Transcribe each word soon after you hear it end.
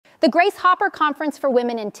The Grace Hopper Conference for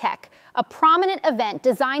Women in Tech, a prominent event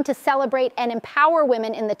designed to celebrate and empower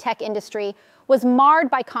women in the tech industry, was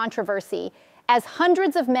marred by controversy as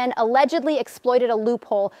hundreds of men allegedly exploited a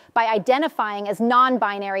loophole by identifying as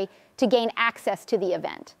non-binary to gain access to the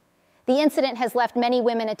event. The incident has left many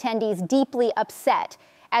women attendees deeply upset,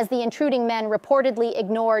 as the intruding men reportedly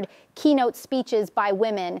ignored keynote speeches by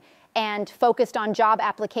women and focused on job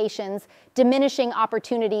applications, diminishing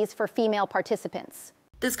opportunities for female participants.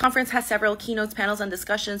 This conference has several keynotes, panels, and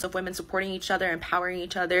discussions of women supporting each other, empowering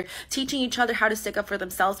each other, teaching each other how to stick up for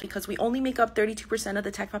themselves, because we only make up 32% of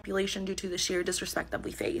the tech population due to the sheer disrespect that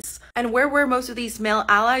we face. And where were most of these male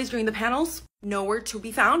allies during the panels? Nowhere to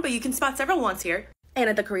be found, but you can spot several ones here and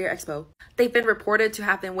at the Career Expo. They've been reported to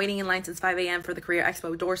have been waiting in line since 5 a.m. for the Career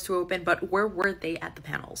Expo doors to open, but where were they at the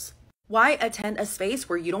panels? Why attend a space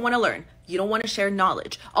where you don't want to learn? You don't want to share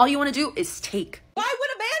knowledge. All you want to do is take. Why would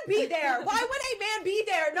a man be there? Why would a man be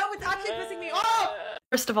there? No, it's actually pissing me off.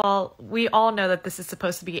 First of all, we all know that this is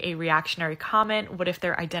supposed to be a reactionary comment. What if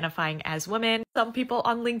they're identifying as women? Some people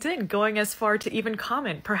on LinkedIn going as far to even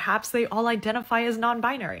comment, perhaps they all identify as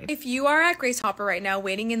non-binary. If you are at Grace Hopper right now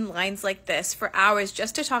waiting in lines like this for hours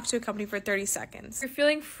just to talk to a company for 30 seconds, you're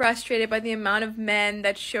feeling frustrated by the amount of men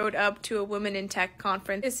that showed up to a Women in Tech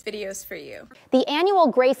conference, this video's for you. The annual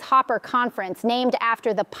Grace Hopper Conference, named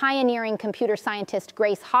after the pioneering computer scientist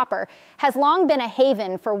Grace Hopper, has long been a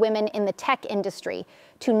haven for women in the tech industry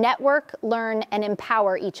to network, learn, and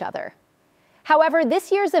empower each other. However,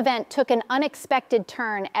 this year's event took an unexpected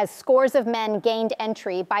turn as scores of men gained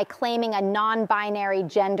entry by claiming a non-binary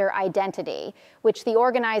gender identity, which the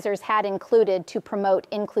organizers had included to promote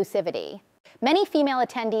inclusivity. Many female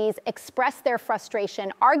attendees expressed their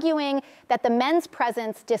frustration, arguing that the men's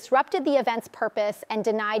presence disrupted the event's purpose and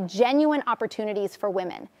denied genuine opportunities for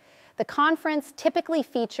women. The conference typically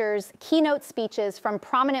features keynote speeches from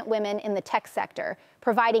prominent women in the tech sector,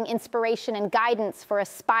 providing inspiration and guidance for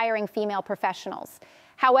aspiring female professionals.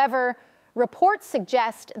 However, reports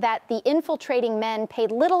suggest that the infiltrating men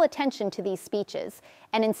paid little attention to these speeches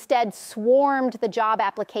and instead swarmed the job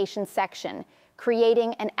application section,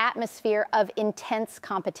 creating an atmosphere of intense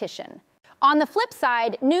competition. On the flip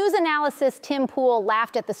side, news analyst Tim Pool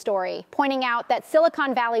laughed at the story, pointing out that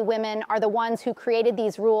Silicon Valley women are the ones who created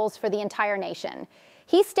these rules for the entire nation.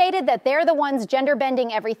 He stated that they're the ones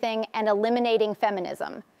gender-bending everything and eliminating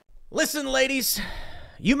feminism. Listen, ladies,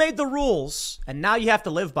 you made the rules, and now you have to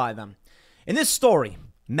live by them. In this story,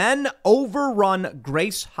 men overrun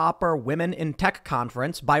Grace Hopper Women in Tech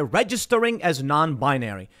Conference by registering as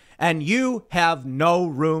non-binary, and you have no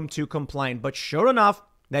room to complain. But sure enough,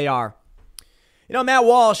 they are. You know, Matt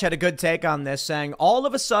Walsh had a good take on this, saying all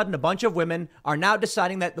of a sudden a bunch of women are now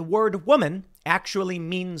deciding that the word woman actually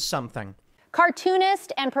means something.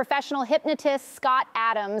 Cartoonist and professional hypnotist Scott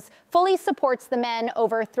Adams fully supports the men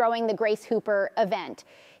overthrowing the Grace Hopper event.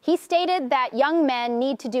 He stated that young men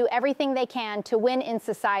need to do everything they can to win in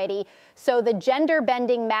society so the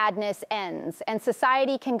gender-bending madness ends and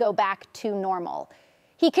society can go back to normal.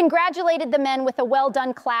 He congratulated the men with a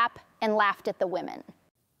well-done clap and laughed at the women.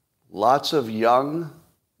 Lots of young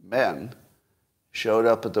men showed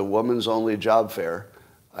up at the Women's Only job fair,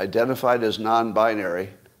 identified as non-binary,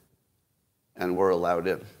 and were allowed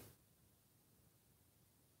in.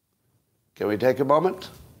 Can we take a moment?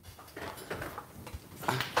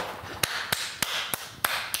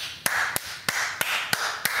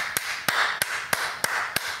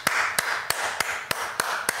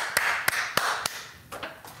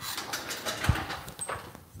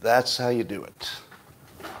 That's how you do it.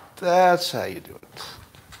 That's how you do it.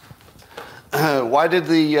 Why did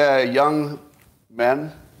the young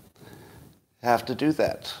men have to do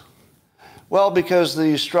that? Well, because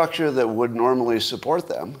the structure that would normally support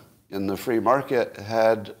them in the free market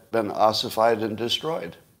had been ossified and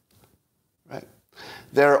destroyed. Right?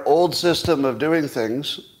 Their old system of doing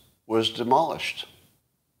things was demolished.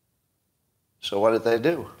 So what did they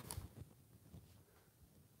do?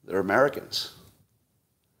 They're Americans.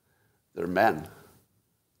 They're men.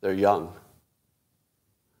 They're young.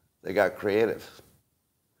 They got creative.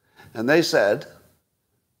 And they said,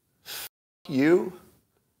 F you,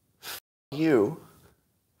 F you,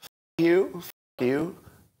 F you, F you,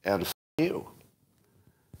 and F you.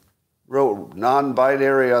 Wrote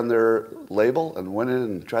non-binary on their label and went in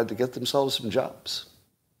and tried to get themselves some jobs.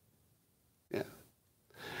 Yeah.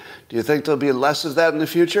 Do you think there'll be less of that in the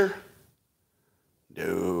future?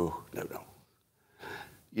 No, no, no.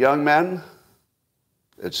 Young men,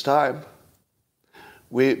 it's time.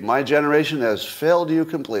 My generation has failed you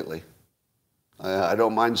completely. I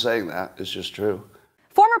don't mind saying that. It's just true.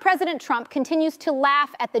 Former President Trump continues to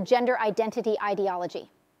laugh at the gender identity ideology.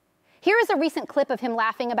 Here is a recent clip of him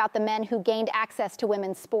laughing about the men who gained access to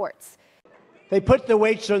women's sports. They put the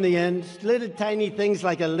weights on the end, little tiny things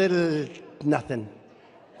like a little nothing,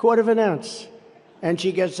 quarter of an ounce. And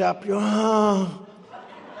she gets up, oh,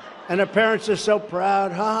 and her parents are so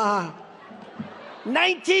proud.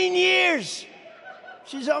 19 years.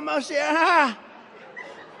 She's almost there.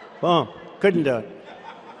 Boom, couldn't do it.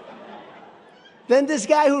 Then this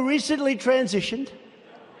guy who recently transitioned,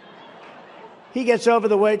 he gets over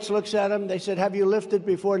the weights, looks at him. They said, have you lifted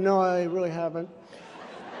before? No, I really haven't.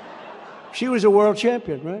 She was a world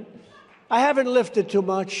champion, right? I haven't lifted too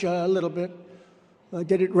much, a little bit. I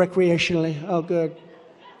did it recreationally. Oh, good.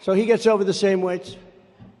 So he gets over the same weights.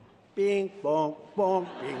 Bing, boom, boom,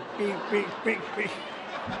 bing, bing, bing, bing, bing.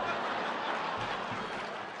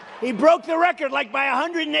 He broke the record like by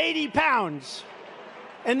 180 pounds.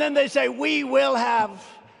 And then they say, we will have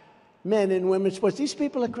men in women's sports. These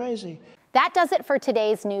people are crazy. That does it for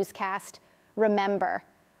today's newscast. Remember,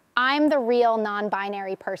 I'm the real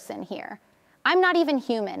non-binary person here. I'm not even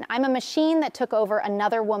human. I'm a machine that took over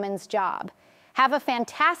another woman's job. Have a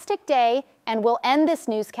fantastic day, and we'll end this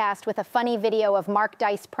newscast with a funny video of Mark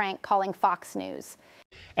Dice prank calling Fox News.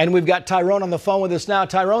 And we've got Tyrone on the phone with us now.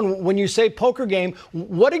 Tyrone, when you say poker game,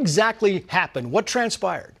 what exactly happened? What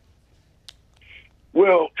transpired?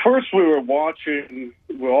 Well, first we were watching,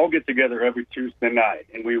 we all get together every Tuesday night,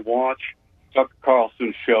 and we watch Tucker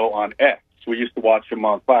Carlson's show on X. We used to watch him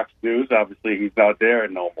on Fox News. Obviously, he's not there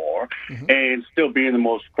no more. And still being the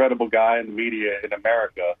most credible guy in the media in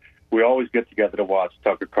America, we always get together to watch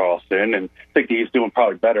Tucker Carlson. And I think he's doing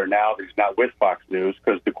probably better now that he's not with Fox News,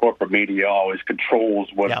 because the corporate media always controls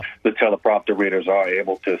what the teleprompter readers are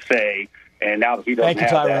able to say. And now that he doesn't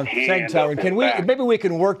have that hand. Thank you, Tyrone. Maybe we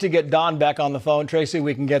can work to get Don back on the phone. Tracy,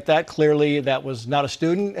 we can get that. Clearly, that was not a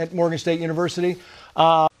student at Morgan State University.